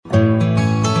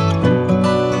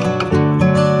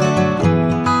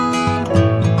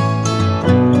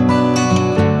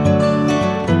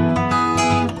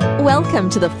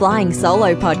to the Flying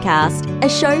Solo podcast, a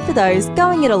show for those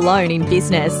going it alone in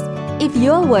business. If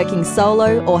you're working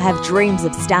solo or have dreams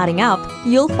of starting up,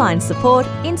 you'll find support,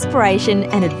 inspiration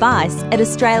and advice at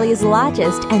Australia's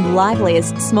largest and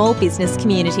liveliest small business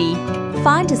community.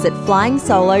 Find us at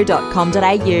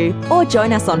flyingsolo.com.au or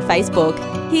join us on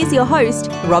Facebook. Here's your host,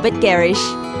 Robert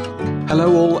Gerrish.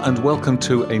 Hello all and welcome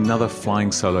to another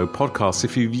Flying Solo podcast.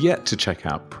 If you've yet to check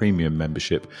out premium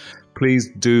membership, please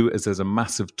do, as there's a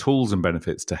massive tools and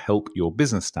benefits to help your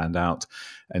business stand out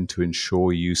and to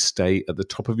ensure you stay at the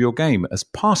top of your game. As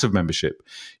part of membership,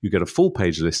 you get a full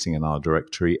page listing in our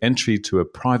directory, entry to a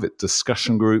private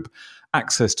discussion group,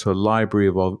 access to a library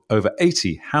of over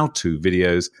 80 how-to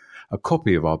videos, a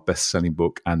copy of our best-selling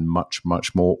book, and much,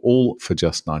 much more, all for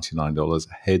just $99.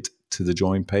 Head to the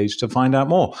join page to find out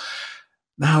more.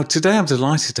 Now, today I'm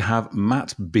delighted to have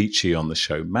Matt Beachy on the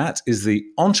show. Matt is the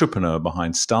entrepreneur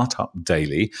behind Startup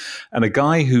Daily and a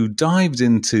guy who dived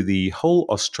into the whole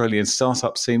Australian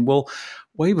startup scene, well,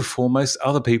 way before most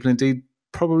other people, indeed,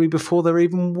 probably before there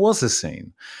even was a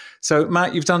scene. So,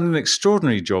 Matt, you've done an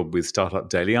extraordinary job with Startup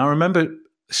Daily. I remember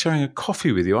sharing a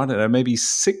coffee with you, I don't know, maybe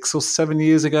 6 or 7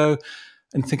 years ago,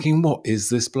 and thinking, what is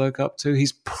this bloke up to?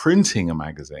 He's printing a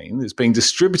magazine. It's being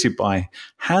distributed by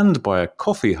hand by a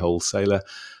coffee wholesaler,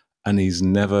 and he's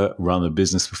never run a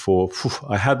business before. Whew,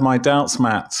 I had my doubts,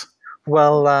 Matt.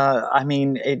 Well,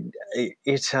 it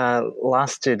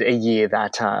lasted a year,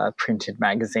 that printed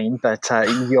magazine, but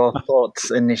your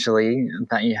thoughts initially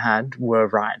that you had were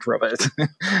right, Robert.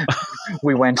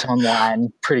 We went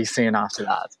online pretty soon after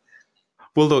that.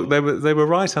 Well, look, they were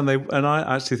right, and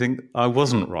I actually think I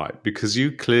wasn't right, because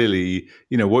you clearly,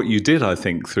 what you did, I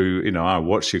think, through, I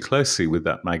watched you closely with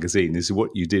that magazine, is what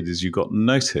you did is you got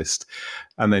noticed,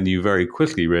 and then you very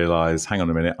quickly realised, hang on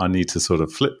a minute, I need to sort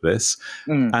of flip this,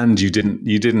 and you didn't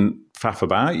faff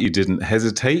about, you didn't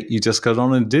hesitate, you just got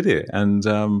on and did it, and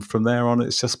from there on,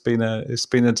 it's been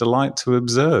a delight to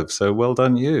observe. So well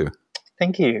done, you.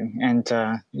 Thank you. And,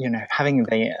 having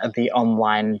the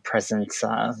online presence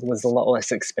was a lot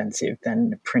less expensive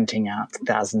than printing out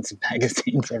thousands of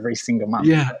magazines every single month.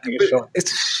 Yeah, sure.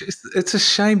 It's a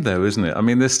shame, though, isn't it? I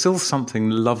mean, there's still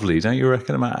something lovely, don't you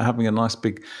reckon, about having a nice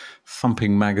big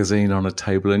thumping magazine on a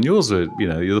table? And yours were,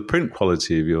 the print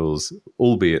quality of yours,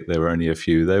 albeit there were only a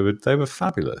few, they were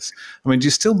fabulous. I mean, do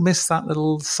you still miss that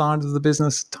little side of the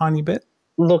business a tiny bit?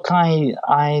 Look, I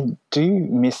do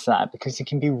miss that, because you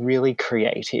can be really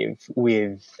creative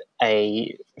with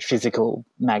a physical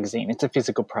magazine. It's a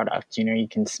physical product. You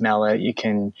can smell it. You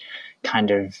can kind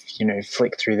of,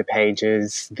 flick through the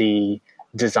pages. The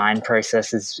design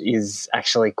process is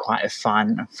actually quite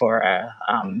fun for a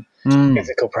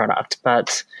physical product.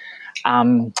 But,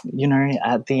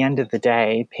 at the end of the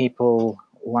day, people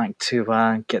like to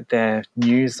get their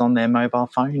news on their mobile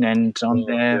phone and on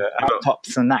their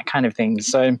laptops and that kind of thing.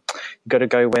 So you've got to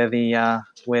go where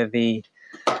the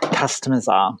customers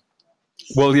are.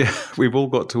 Well, yeah, we've all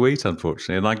got to eat,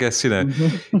 unfortunately. And I guess, in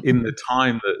the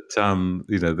time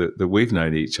that, that we've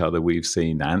known each other, we've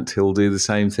seen Anthill do the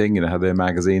same thing, have their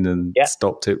magazine and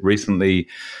stopped it recently.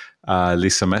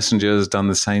 Lisa Messenger has done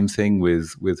the same thing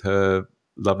with her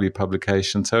lovely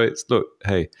publication. So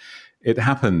hey, it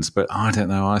happens, but I don't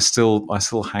know. I still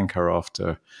hanker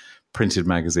after printed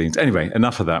magazines. Anyway,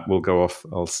 enough of that. We'll go off.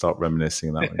 I'll start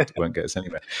reminiscing. That won't get us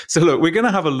anywhere. So look, we're going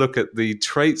to have a look at the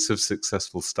traits of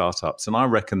successful startups. And I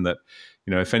reckon that,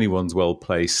 if anyone's well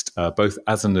placed, both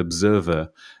as an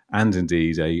observer and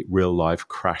indeed a real life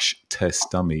crash test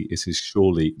dummy, it is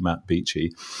surely Matt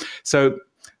Beachy. So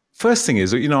first thing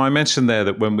is, I mentioned there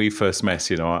that when we first met,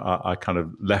 I kind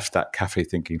of left that cafe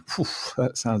thinking,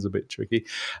 that sounds a bit tricky.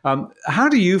 How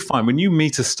do you find when you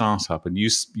meet a startup and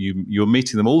you're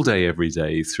meeting them all day, every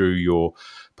day through your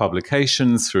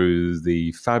publications, through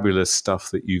the fabulous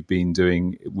stuff that you've been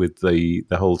doing with the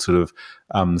whole sort of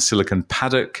Silicon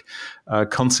Paddock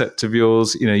concept of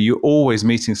yours, you're always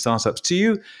meeting startups. Do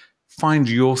you find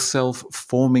yourself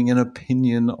forming an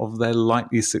opinion of their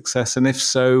likely success? And if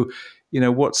so,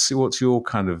 what's your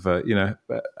kind of,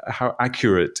 how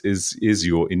accurate is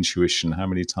your intuition? How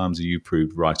many times are you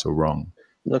proved right or wrong?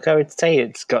 Look, I would say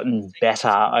it's gotten better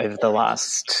over the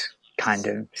last kind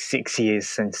of 6 years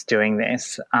since doing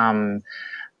this.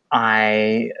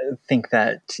 I think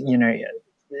that,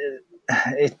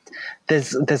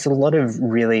 there's a lot of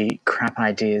really crap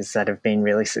ideas that have been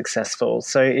really successful.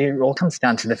 So it all comes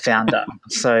down to the founder.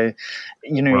 So,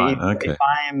 if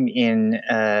I'm in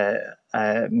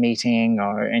a meeting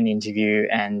or an interview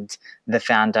and the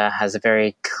founder has a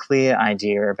very clear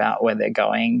idea about where they're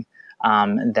going,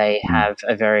 they have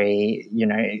a very,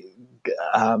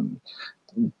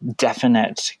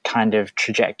 definite kind of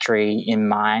trajectory in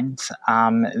mind,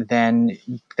 then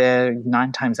they're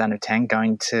 9 times out of 10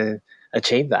 going to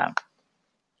achieve that.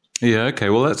 Yeah. Okay.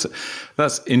 Well,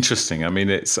 that's interesting. I mean,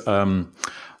 it's.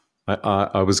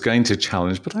 I was going to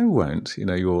challenge, but I won't.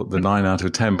 You're the 9 out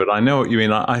of 10. But I know what you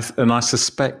mean. I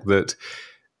suspect that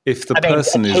if the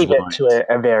person is achieve it right, to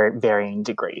a very varying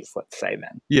degrees, let's say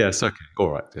then. Yes. Okay. All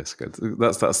right. Yes. Good.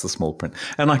 That's the small print.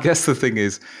 And I guess the thing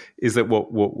is that what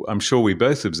I'm sure we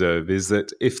both observe is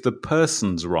that if the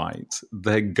person's right,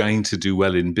 they're going to do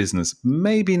well in business.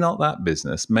 Maybe not that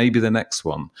business. Maybe the next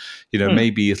one.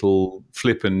 Maybe it'll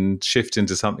flip and shift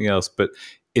into something else. But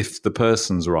if the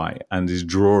person's right and is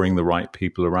drawing the right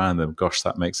people around them, gosh,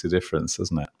 that makes a difference,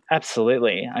 doesn't it?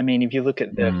 Absolutely. I mean, if you look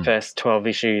at the first 12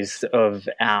 issues of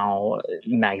our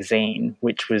magazine,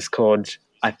 which was called,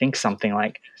 I think, something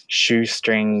like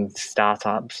Shoestring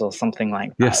Startups or something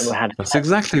like that. Yes, that's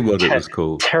exactly what it was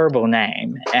called. Terrible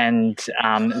name. And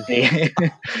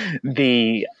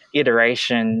the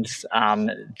iterations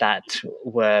that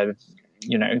were,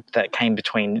 that came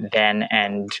between then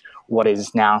and what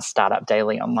is now Startup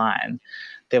Daily Online,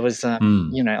 there was, a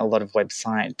lot of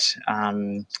website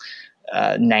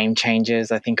name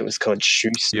changes. I think it was called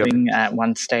Shoestring at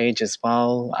one stage as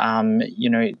well.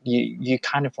 You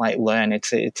kind of like learn.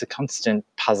 It's a constant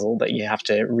puzzle that you have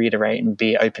to reiterate and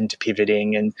be open to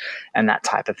pivoting and that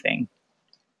type of thing.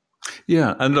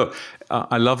 Yeah, and look,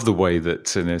 I love the way that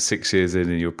 6 years in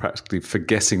and you're practically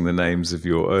forgetting the names of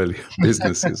your earlier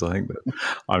businesses. I think that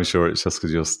I'm sure it's just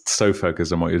because you're so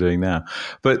focused on what you're doing now.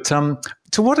 But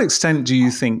to what extent do you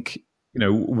think,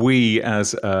 we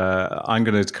as I'm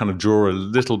going to kind of draw a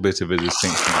little bit of a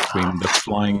distinction between the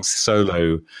Flying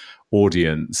Solo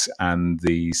audience and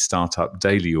the Startup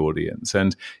Daily audience.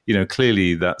 And,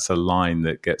 clearly that's a line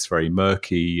that gets very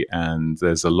murky and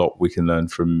there's a lot we can learn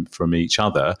from each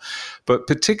other. But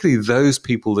particularly those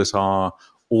people that are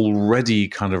already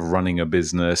kind of running a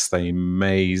business, they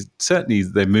moved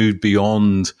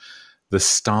beyond the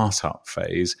startup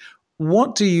phase.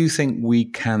 What do you think we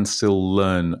can still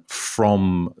learn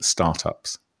from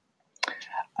startups?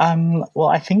 Well,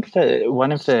 I think that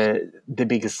one of the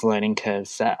biggest learning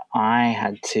curves that I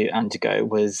had to undergo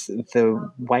was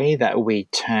the way that we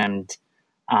termed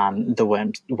the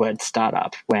word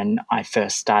startup when I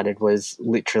first started was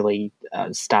literally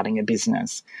starting a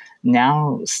business.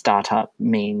 Now, startup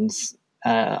means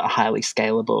a highly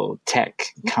scalable tech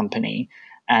company.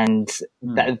 And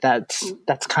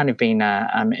that's kind of been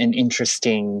an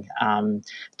interesting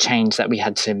change that we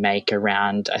had to make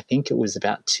around, I think it was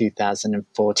about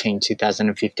 2014,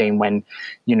 2015, when,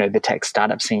 the tech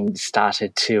startup scene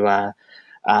started to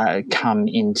come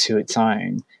into its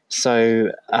own.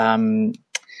 So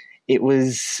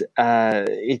it's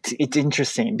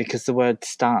interesting because the word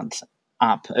start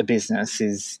up a business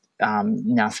is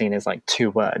now seen as like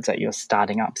 2 words, that you're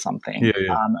starting up something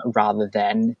rather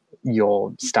than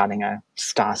you're starting a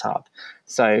startup.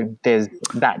 So there's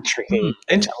that tricky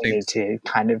thing that we need to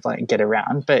kind of like get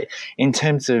around. But in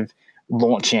terms of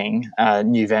launching a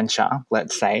new venture,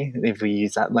 let's say, if we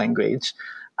use that language,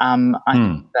 I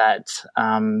think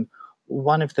that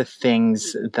one of the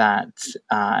things that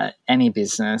any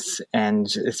business,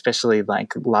 and especially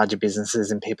like larger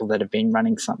businesses and people that have been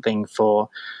running something for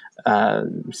a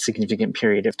significant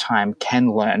period of time,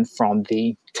 can learn from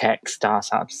the tech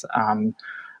startups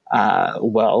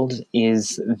world,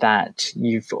 is that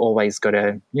you've always got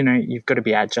to, you've got to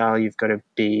be agile, you've got to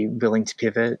be willing to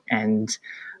pivot, and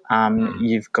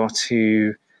you've got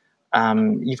to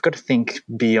think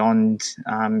beyond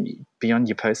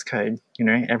your postcode.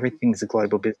 Everything's a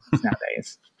global business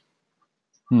nowadays.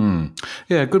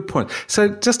 Yeah, good point. So,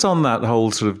 just on that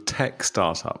whole sort of tech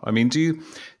startup, I mean, do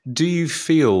you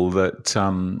feel that?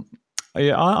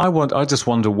 I just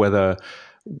wonder whether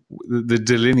the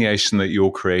delineation that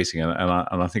you're creating, and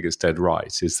I think it's dead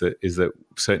right, is that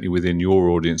certainly within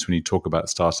your audience, when you talk about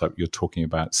startup, you're talking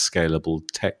about scalable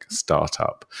tech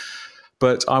startup.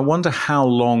 But I wonder how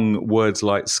long words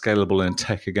like scalable and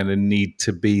tech are going to need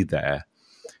to be there.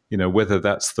 Whether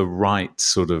that's the right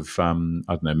sort of, I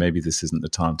don't know, maybe this isn't the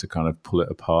time to kind of pull it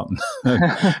apart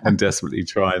and desperately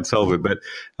try and solve it. But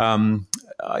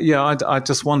I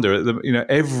just wonder,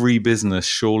 every business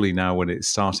surely now when it's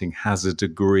starting has a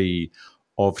degree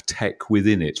of tech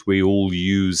within it. We all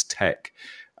use tech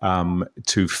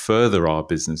to further our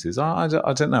businesses. I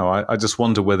don't know. I just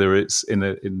wonder whether it's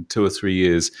in 2 or 3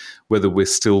 years, whether we're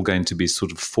still going to be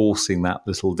sort of forcing that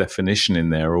little definition in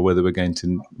there, or whether we can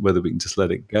just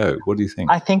let it go. What do you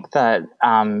think? I think that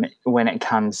when it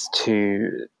comes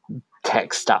to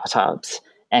tech startups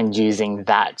and using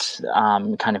that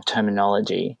kind of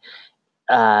terminology,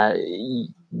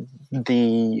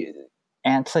 the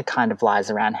answer kind of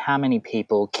lies around how many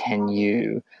people can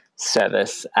you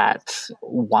service at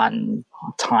one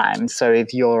time. So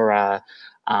if you're a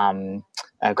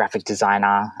graphic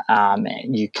designer,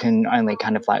 you can only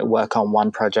kind of like work on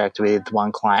one project with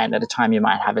one client at a time. You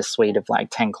might have a suite of like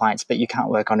 10 clients, but you can't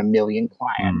work on 1 million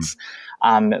clients.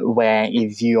 Where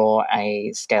if you're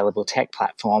a scalable tech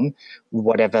platform,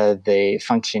 whatever the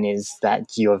function is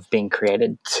that you have been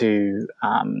created to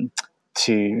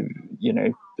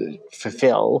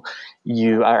fulfill,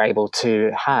 you are able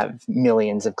to have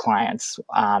millions of clients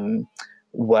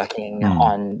working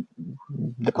on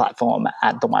the platform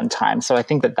at the one time. So I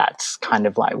think that that's kind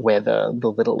of like where the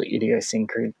little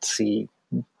idiosyncrasy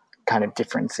kind of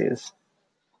difference is.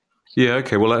 Yeah.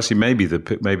 Okay. Well, actually, maybe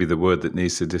the word that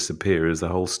needs to disappear is the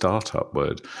whole startup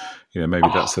word. Maybe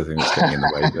that's the thing that's getting in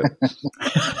the way.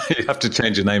 But you have to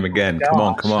change your name again.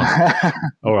 Gosh. Come on.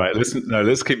 All right.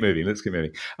 Let's keep moving.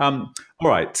 All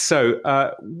right.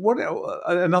 So, what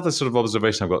another sort of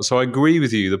observation I've got. So, I agree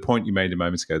with you. The point you made a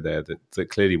moment ago there that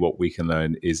clearly what we can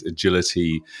learn is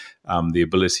agility, the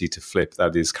ability to flip.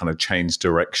 That is, kind of change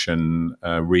direction,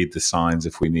 read the signs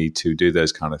if we need to, do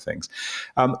those kind of things.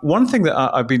 One thing that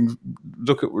I've been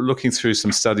looking through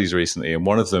some studies recently, and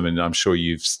one of them, and I'm sure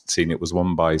you've seen it, was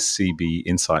one by CB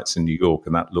Insights in New York,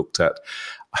 and that looked at,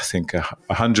 I think,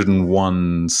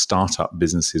 101 startup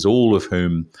businesses, all of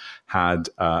whom had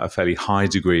a fairly high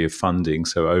degree of funding,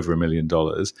 so over $1 million,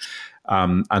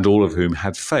 and all of whom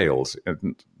had failed.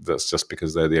 And that's just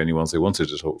because they're the only ones they wanted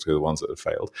to talk to, the ones that had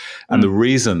failed. And the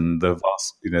reason the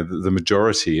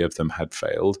majority of them had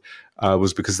failed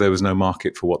was because there was no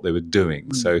market for what they were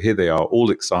doing. So here they are, all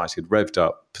excited, revved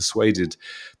up, persuaded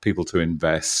people to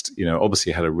invest,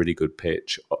 obviously had a really good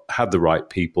pitch, had the right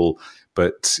people,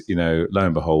 but, lo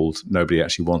and behold, nobody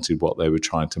actually wanted what they were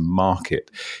trying to market.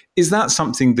 Is that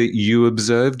something that you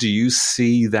observe? Do you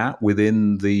see that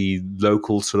within the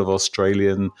local sort of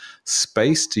Australian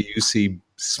space? Do you see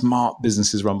smart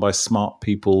businesses run by smart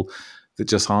people that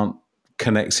just aren't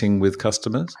connecting with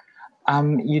customers?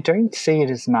 You don't see it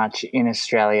as much in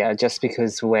Australia just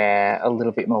because we're a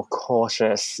little bit more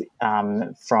cautious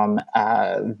from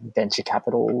a venture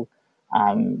capital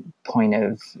point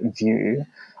of view.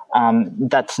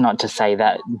 That's not to say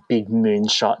that big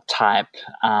moonshot type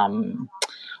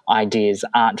ideas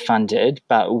aren't funded,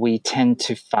 but we tend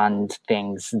to fund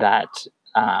things that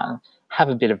have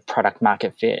a bit of product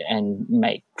market fit and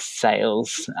make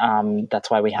sales. That's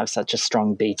why we have such a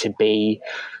strong B2B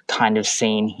kind of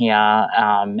scene here,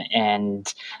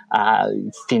 and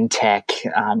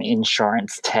fintech,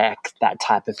 insurance tech, that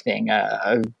type of thing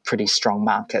are pretty strong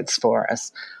markets for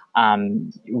us.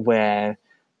 We're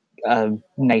a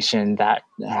nation that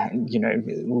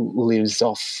lives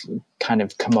off kind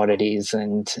of commodities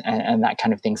and that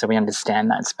kind of thing, so we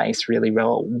understand that space really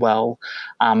well.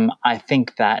 I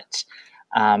think that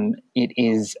it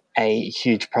is a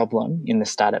huge problem in the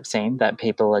startup scene that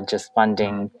people are just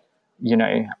funding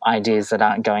ideas that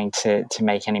aren't going to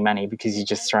make any money because you're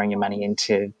just throwing your money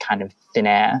into kind of thin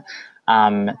air.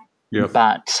 Yep.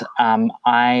 But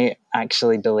I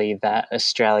actually believe that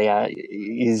Australia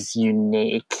is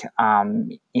unique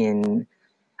in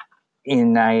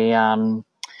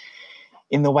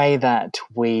the way that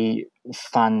we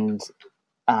fund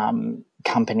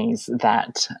companies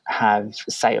that have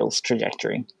sales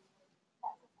trajectory.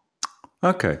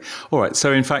 Okay. All right.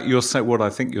 So in fact, what I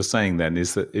think you're saying then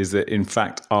is that in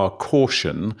fact our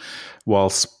caution,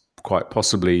 whilst quite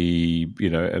possibly,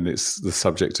 and it's the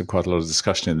subject of quite a lot of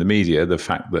discussion in the media, the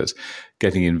fact that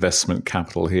getting investment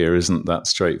capital here isn't that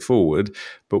straightforward.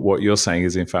 But what you're saying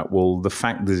is, in fact, well, the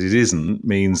fact that it isn't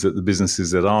means that the businesses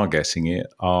that are getting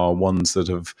it are ones that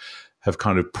have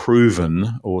kind of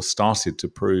proven or started to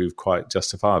prove quite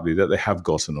justifiably that they have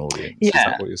got an audience. Yeah. Is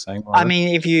that what you're saying, Myra? I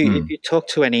mean, if you talk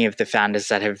to any of the founders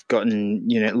that have gotten,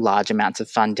 large amounts of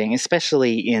funding,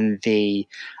 especially in the,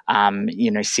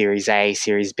 Series A,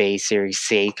 Series B, Series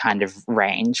C kind of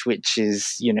range, which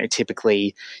is,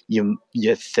 typically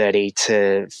your 30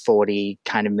 to 40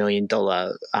 kind of $1 million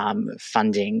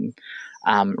funding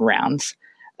rounds,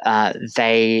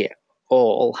 they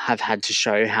all have had to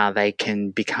show how they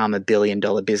can become $1 billion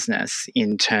business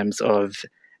in terms of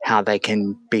how they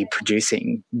can be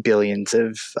producing billions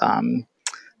of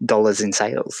dollars in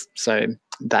sales. So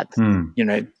that,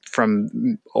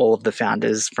 from all of the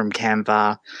founders from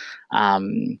Canva,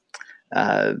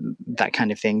 that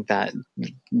kind of thing that,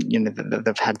 that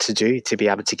they've had to do to be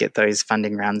able to get those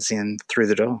funding rounds in through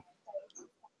the door.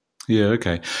 Yeah,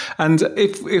 okay. And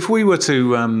if we were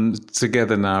to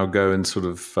together now go and sort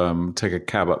of take a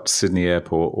cab up to Sydney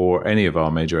Airport or any of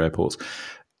our major airports,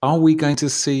 are we going to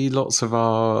see lots of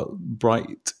our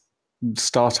bright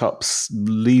startups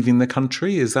leaving the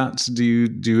country? Is that, do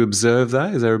you observe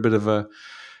that? Is there a bit of a,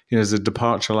 is a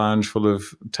departure lounge full of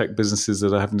tech businesses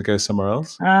that are having to go somewhere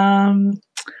else?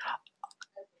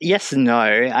 Yes and no.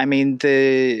 I mean,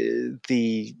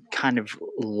 the kind of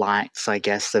lights, I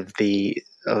guess, of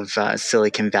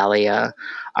Silicon Valley are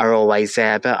always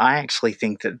there, but I actually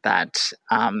think that that's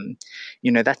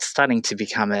starting to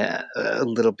become a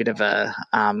little bit of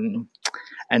an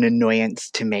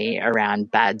annoyance to me around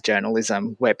bad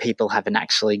journalism, where people haven't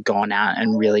actually gone out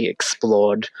and really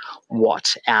explored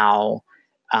what our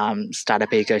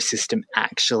startup ecosystem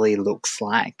actually looks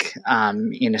like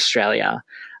in Australia.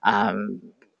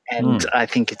 And I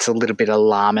think it's a little bit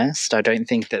alarmist. I don't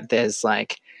think that there's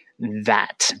like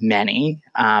that many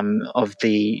of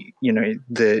there's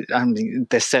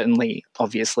certainly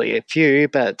obviously a few,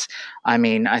 but I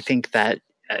mean, I think that,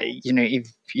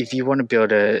 if you want to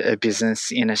build a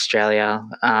business in Australia,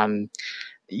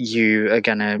 you are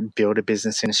going to build a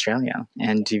business in Australia.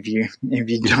 And if you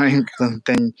don't,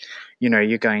 then,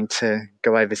 you're going to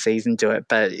go overseas and do it.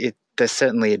 But there's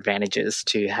certainly advantages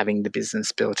to having the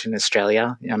business built in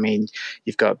Australia. I mean,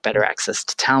 you've got better access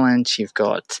to talent. You've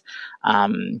got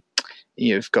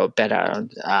better,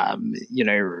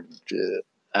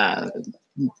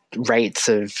 rates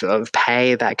of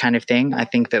pay, that kind of thing. I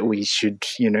think that we should,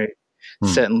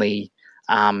 certainly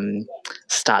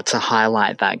start to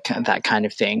highlight that kind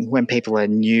of thing when people are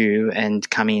new and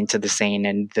coming into the scene,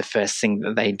 and the first thing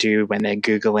that they do when they're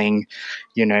Googling,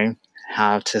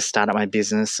 how to start up my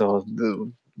business, or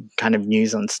the kind of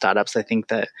news on startups. I think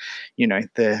that,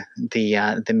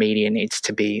 the media needs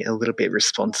to be a little bit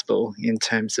responsible in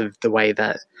terms of the way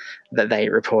that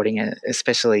they're reporting it,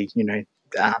 especially,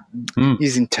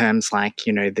 using terms like,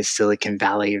 the Silicon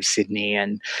Valley of Sydney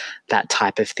and that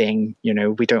type of thing.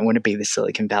 We don't want to be the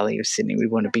Silicon Valley of Sydney. We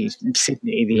want to be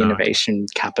Sydney, the innovation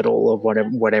capital, or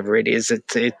whatever it is.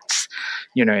 It's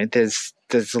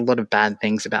there's a lot of bad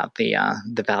things about the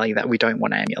valley that we don't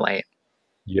want to emulate.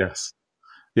 Yes,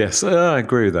 I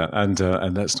agree with that, and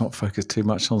let's not focus too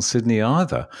much on Sydney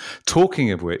either.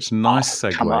 Talking of which, nice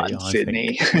segue. Come on,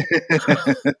 Sydney.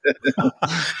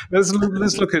 Let's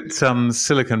look at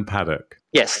Silicon Paddock.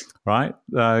 Yes. Right?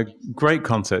 Great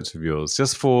concept of yours.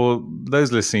 Just for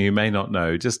those listening who may not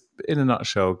know, just in a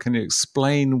nutshell, can you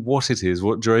explain what it is,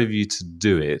 what drove you to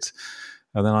do it?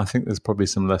 And then I think there's probably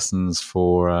some lessons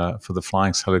for the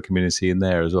Flying Solo community in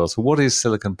there as well. So what is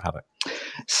Silicon Paddock?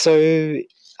 So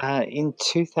in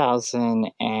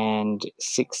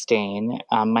 2016,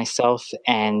 myself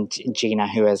and Gina,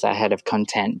 who is our head of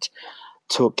content,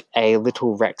 took a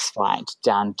little Rex flight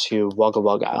down to Wagga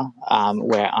Wagga,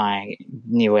 where I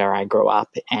grew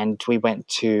up, and we went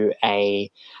to a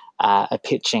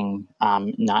pitching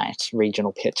night,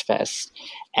 regional pitch fest,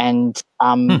 and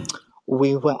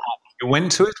we were. You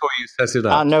went to it, or you set it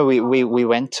up? No, we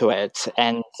went to it,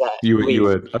 and you were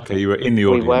in the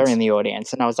audience. We were in the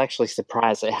audience, and I was actually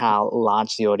surprised at how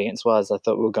large the audience was. I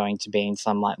thought we were going to be in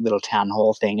some like little town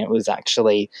hall thing. It was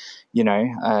actually,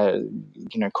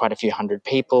 quite a few hundred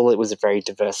people. It was a very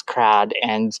diverse crowd,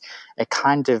 and it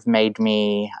kind of made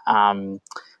me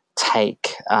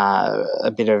take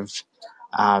a bit of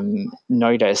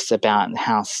notice about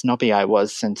how snobby I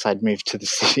was since I'd moved to the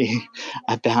city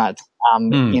about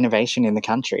innovation in the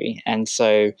country. And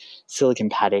so Silicon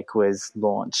Paddock was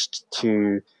launched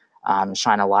to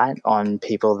shine a light on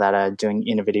people that are doing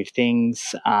innovative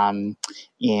things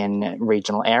in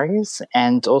regional areas,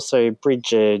 and also bridge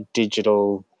the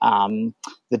digital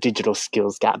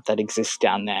skills gap that exists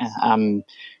down there.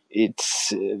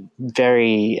 It's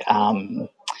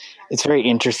very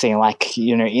interesting, like,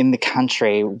 in the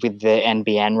country with the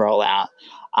NBN rollout,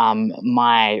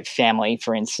 my family,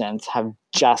 for instance, have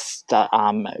just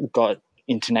got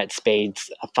internet speeds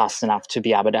fast enough to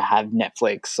be able to have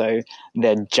Netflix. So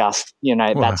they're just,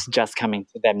 that's just coming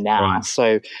to them now. Right.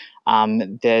 So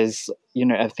there's,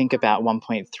 I think about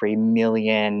 1.3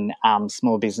 million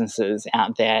small businesses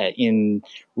out there in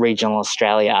regional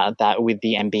Australia that with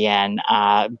the NBN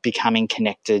are becoming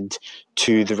connected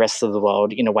to the rest of the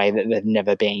world in a way that they've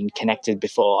never been connected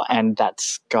before. And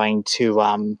that's going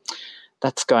to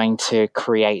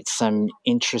create some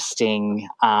interesting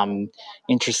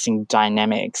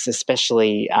dynamics,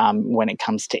 especially when it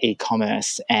comes to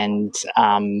e-commerce and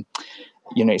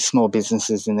small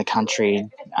businesses in the country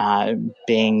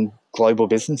being global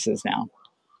businesses now.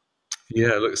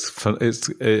 Yeah, it looks fun. It's,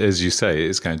 as you say,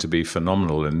 it's going to be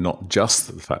phenomenal, and not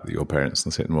just the fact that your parents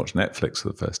can sit and watch Netflix for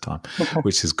the first time,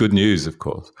 which is good news, of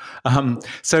course.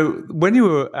 So when you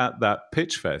were at that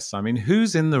pitch fest, I mean,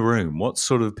 who's in the room? What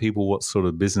sort of people? What sort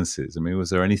of businesses? I mean, was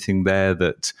there anything there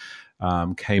that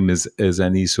came as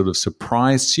any sort of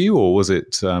surprise to you, or was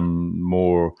it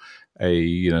more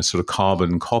a sort of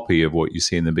carbon copy of what you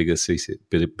see in the bigger cities?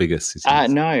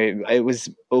 No, it was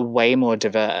way more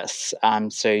diverse.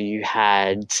 So you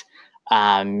had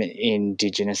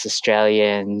Indigenous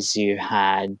Australians, you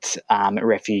had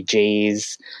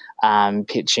refugees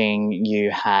pitching,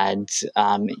 you had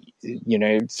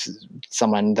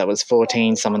someone that was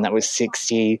 14, someone that was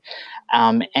 60,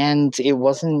 and it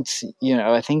wasn't.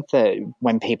 I think that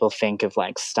when people think of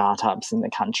like startups in the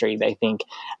country, they think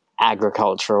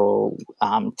agricultural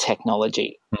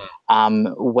technology,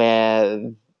 where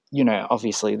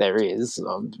obviously there is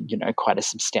quite a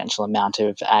substantial amount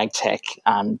of ag tech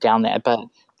down there, but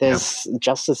there's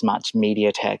just as much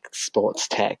media tech, sports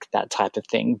tech, that type of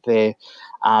thing. The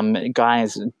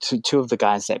guys, two of the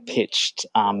guys that pitched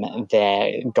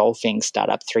their golfing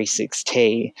startup,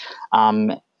 36T,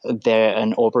 they're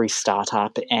an Albury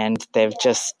startup, and they've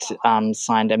just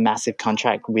signed a massive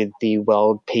contract with the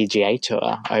World PGA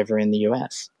Tour over in the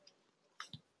US.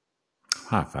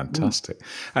 Ah, fantastic!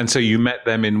 And so you met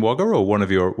them in Wagga, or one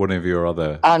of your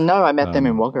other? No, I met them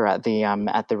in Wagga at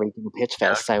the regional pitch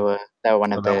fest. They were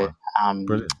one of the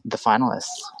finalists.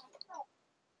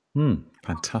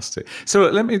 Fantastic.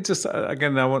 So let me just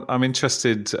again. I'm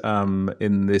interested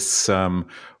in this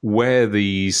where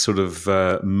the sort of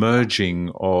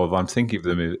merging of. I'm thinking of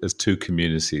them as two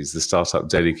communities: the Startup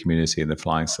Daily community and the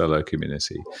Flying Solo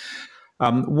community.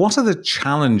 What are the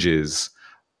challenges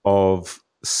of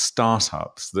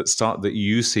startups that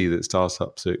you see that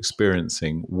startups are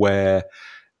experiencing, where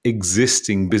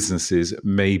existing businesses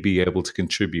may be able to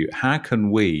contribute? How can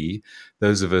we,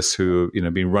 those of us who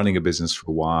have been running a business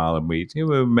for a while, and we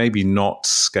maybe not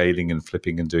scaling and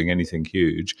flipping and doing anything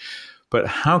huge, but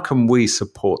how can we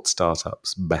support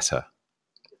startups better?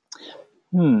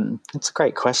 That's a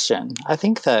great question. I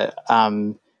think that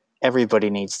everybody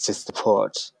needs to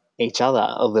support each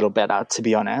other a little better, to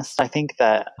be honest. I think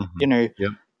that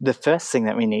the first thing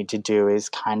that we need to do is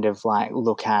kind of like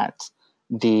look at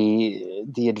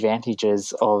the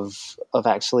advantages of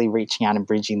actually reaching out and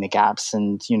bridging the gaps,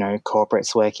 and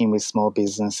corporates working with small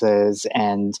businesses,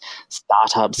 and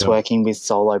startups working with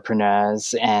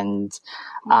solopreneurs, and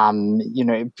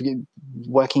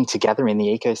working together in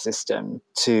the ecosystem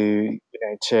to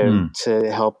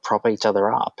help prop each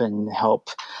other up and help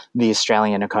the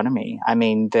Australian economy. I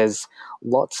mean, there's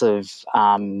lots of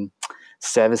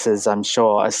services I'm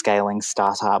sure a scaling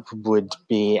startup would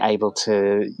be able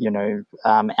to,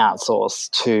 outsource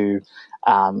to,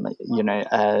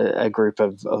 a group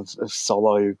of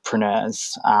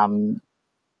solopreneurs.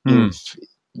 If,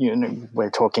 we're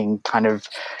talking kind of,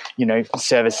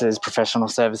 services, professional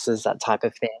services, that type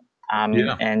of thing,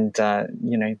 and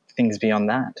things beyond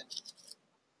that.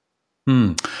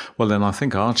 Well, then I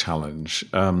think our challenge,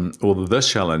 or the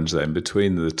challenge then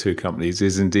between the two companies,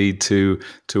 is indeed two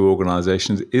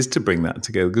organizations, is to bring that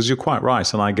together, because you're quite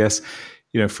right. And I guess,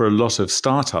 for a lot of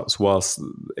startups, whilst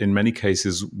in many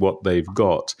cases what they've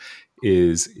got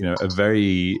is, a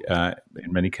very,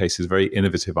 in many cases, very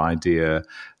innovative idea,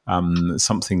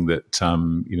 something that,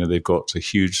 they've got a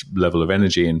huge level of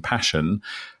energy and passion.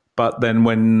 But then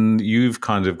when you've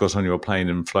kind of got on your plane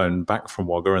and flown back from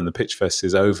Wagga and the pitch fest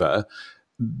is over,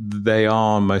 they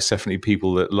are most definitely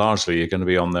people that largely are going to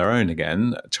be on their own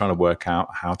again, trying to work out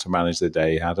how to manage their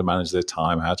day, how to manage their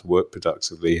time, how to work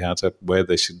productively, where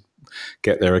they should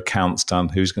get their accounts done,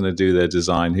 who's going to do their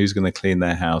design, who's going to clean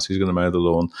their house, who's going to mow the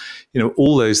lawn,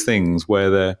 all those things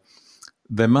where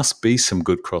there must be some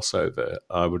good crossover,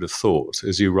 I would have thought,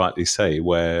 as you rightly say,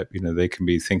 where they can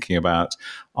be thinking about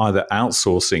either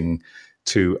outsourcing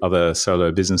to other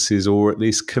solo businesses or at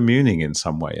least communing in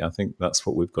some way. I think that's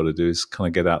what we've got to do, is kind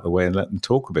of get out of the way and let them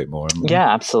talk a bit more.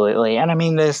 Yeah, absolutely. And I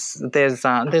mean, there's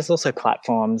also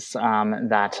platforms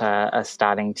that are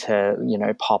starting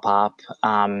to pop up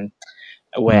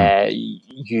where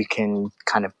you can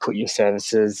kind of put your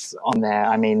services on there.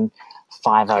 I mean,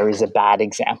 Fiverr is a bad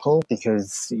example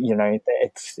because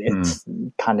it's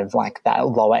kind of like that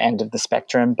lower end of the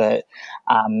spectrum, but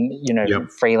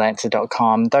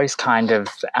freelancer.com, those kind of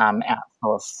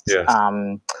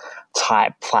outsourced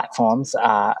type platforms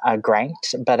are great,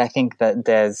 but I think that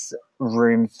there's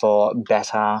room for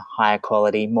better, higher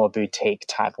quality, more boutique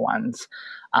type ones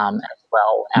as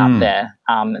well out there.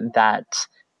 That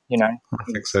I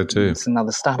think so too. It's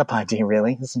another startup idea,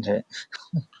 really, isn't it?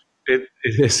 It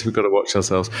is. We've got to watch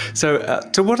ourselves. So,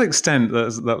 to what extent,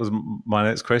 that was my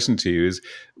next question to you, is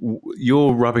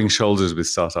you're rubbing shoulders with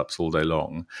startups all day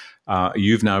long.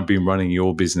 You've now been running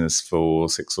your business for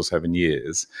 6 or 7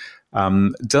 years.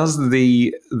 Does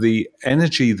the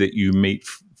energy that you meet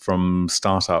from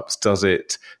startups, does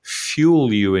it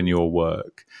fuel you in your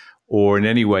work? Or in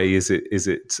any way, is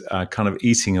it kind of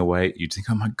eating away at you? Do you think,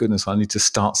 oh my goodness, I need to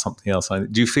start something else? Do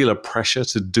you feel a pressure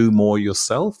to do more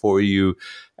yourself, or are you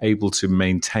able to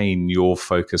maintain your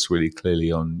focus really clearly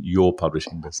on your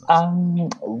publishing business?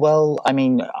 Well, I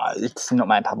mean, it's not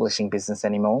my publishing business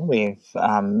anymore. We've,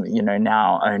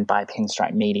 now owned by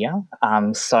Pinstripe Media.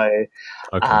 So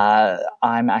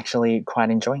I'm actually quite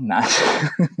enjoying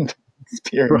that.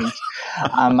 Experience.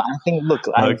 I think, look,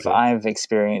 I've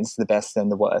experienced the best and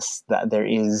the worst that there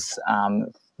is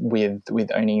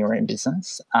with owning your own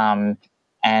business. At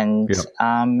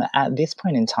this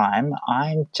point in time,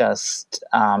 I'm just,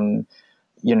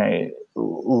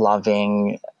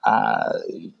 loving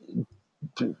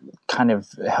kind of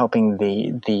helping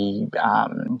the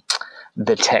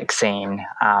tech scene,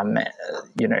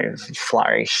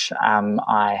 flourish.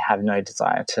 I have no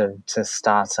desire to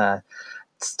start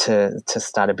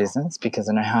a business because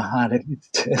I know how hard it is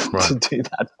to do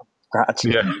that from scratch.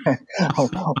 Yeah.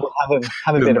 We'll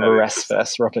have a bit of a rest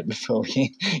first, Robert, before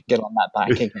we get on that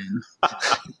bike again.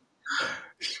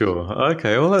 Sure.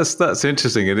 Okay. Well, that's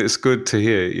interesting, and it's good to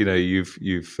hear. You've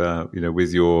with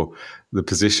the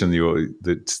position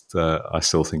that I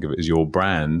still think of it as your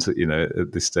brand.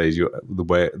 At this stage,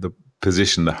 the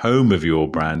position, the home of your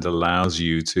brand allows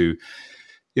you to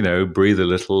breathe a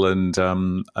little and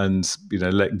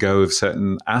let go of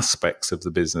certain aspects of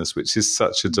the business, which is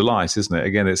such a delight, isn't it?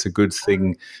 Again, it's a good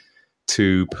thing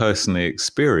to personally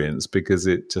experience because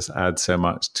it just adds so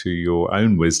much to your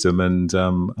own wisdom and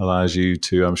allows you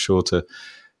to, I'm sure, to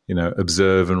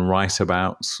observe and write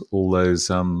about all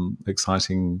those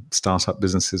exciting startup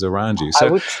businesses around you. So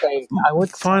I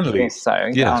would finally say so.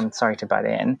 Yeah. I'm sorry to butt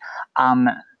in.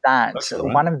 That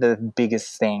one of the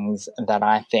biggest things that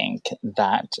I think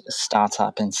that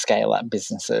startup and scale up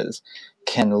businesses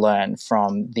can learn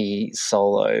from the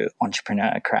solo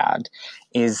entrepreneur crowd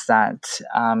is that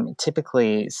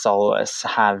typically soloists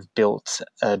have built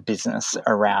a business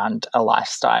around a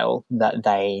lifestyle that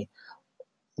they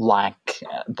like,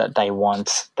 that they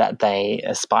want, that they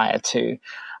aspire to.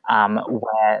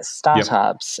 Where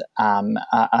startups are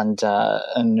under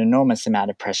an enormous amount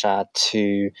of pressure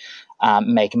to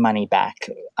make money back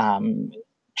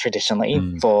traditionally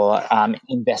for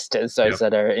investors, those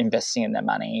that are investing in their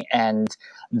money. And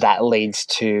that leads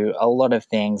to a lot of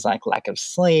things like lack of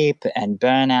sleep and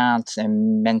burnout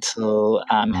and mental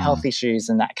health issues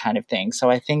and that kind of thing. So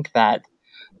I think that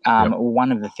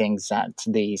one of the things that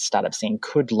the startup scene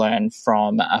could learn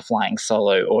from a flying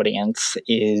solo audience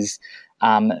is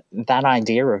that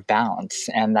idea of balance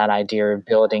and that idea of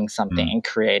building something and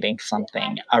creating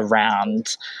something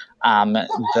around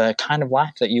the kind of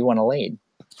life that you want to lead.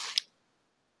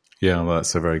 Yeah, well,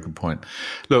 that's a very good point.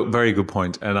 Look, very good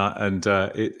point. And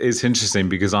it's interesting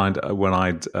because when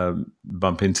I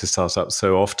bump into startups,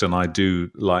 so often I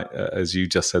do, like as you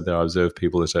just said there, I observe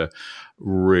people that are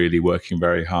really working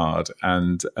very hard,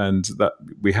 and that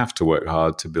we have to work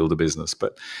hard to build a business,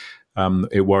 but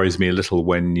it worries me a little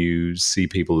when you see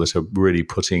people that are really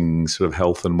putting sort of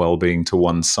health and well-being to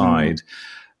one side,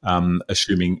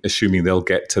 assuming they'll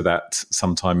get to that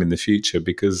sometime in the future,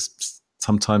 because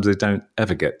sometimes they don't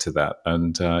ever get to that,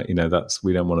 and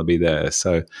we don't want to be there.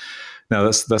 So, no,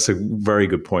 that's a very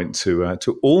good point to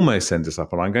almost end us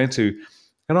up. And I'm going to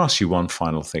ask you one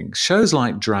final thing. Shows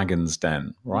like Dragon's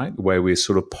Den, right, where we're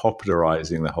sort of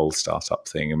popularizing the whole startup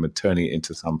thing and we're turning it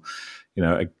into some,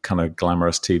 a kind of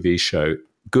glamorous TV show.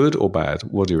 Good or bad?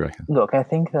 What do you reckon? Look, I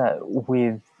think that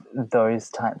with those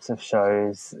types of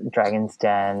shows, Dragon's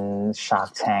Den,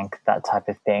 Shark Tank, that type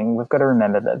of thing, we've got to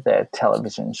remember that they're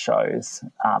television shows,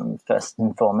 first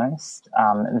and foremost.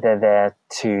 They're there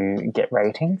to get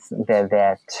ratings. They're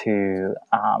there to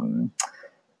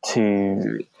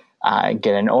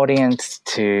get an audience,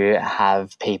 to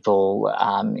have people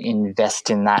invest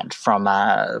in that from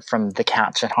the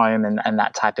couch at home and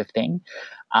that type of thing.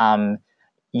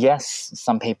 Yes,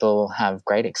 some people have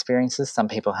great experiences, some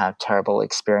people have terrible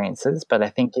experiences, but I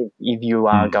think if you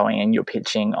are going and you're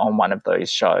pitching on one of those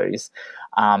shows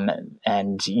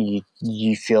and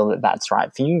you feel that that's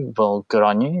right for you, well, good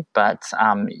on you, but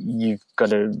you've got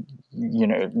to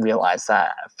realize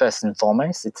that first and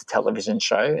foremost it's a television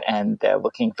show and they're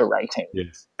looking for ratings.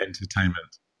 Yes,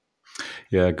 entertainment.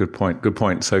 Yeah, good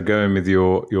point. So go in with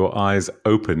your eyes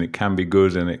open. It can be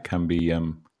good and it can be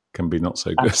can be not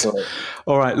so good. Absolutely.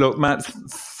 All right, look, Matt,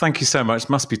 thank you so much.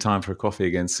 Must be time for a coffee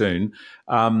again soon.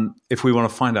 If we want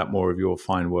to find out more of your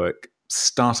fine work,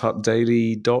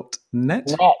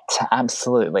 startupdaily.net?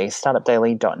 Absolutely,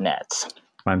 startupdaily.net.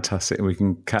 Fantastic. And we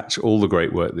can catch all the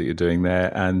great work that you're doing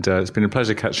there. And it's been a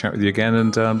pleasure catching up with you again.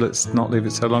 And let's not leave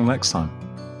it so long next time.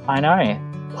 I know.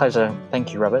 Pleasure.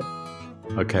 Thank you, Robert.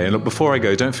 Okay. And look, before I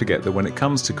go, don't forget that when it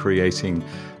comes to creating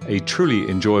a truly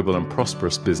enjoyable and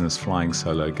prosperous business, Flying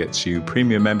Solo gets you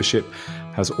premium membership,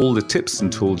 has all the tips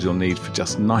and tools you'll need for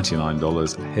just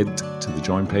 $99. Head to the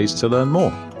join page to learn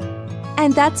more.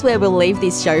 And that's where we'll leave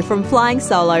this show from Flying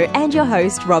Solo and your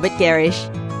host, Robert Gerrish.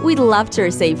 We'd love to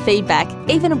receive feedback,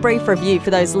 even a brief review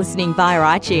for those listening via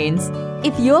iTunes.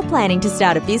 If you're planning to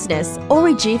start a business or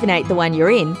rejuvenate the one you're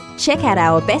in, check out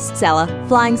our bestseller,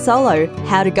 Flying Solo,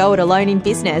 How to Go It Alone in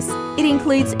Business. It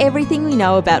includes everything we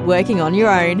know about working on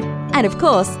your own. And of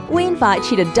course, we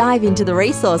invite you to dive into the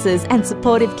resources and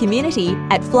supportive community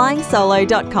at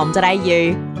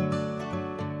flyingsolo.com.au.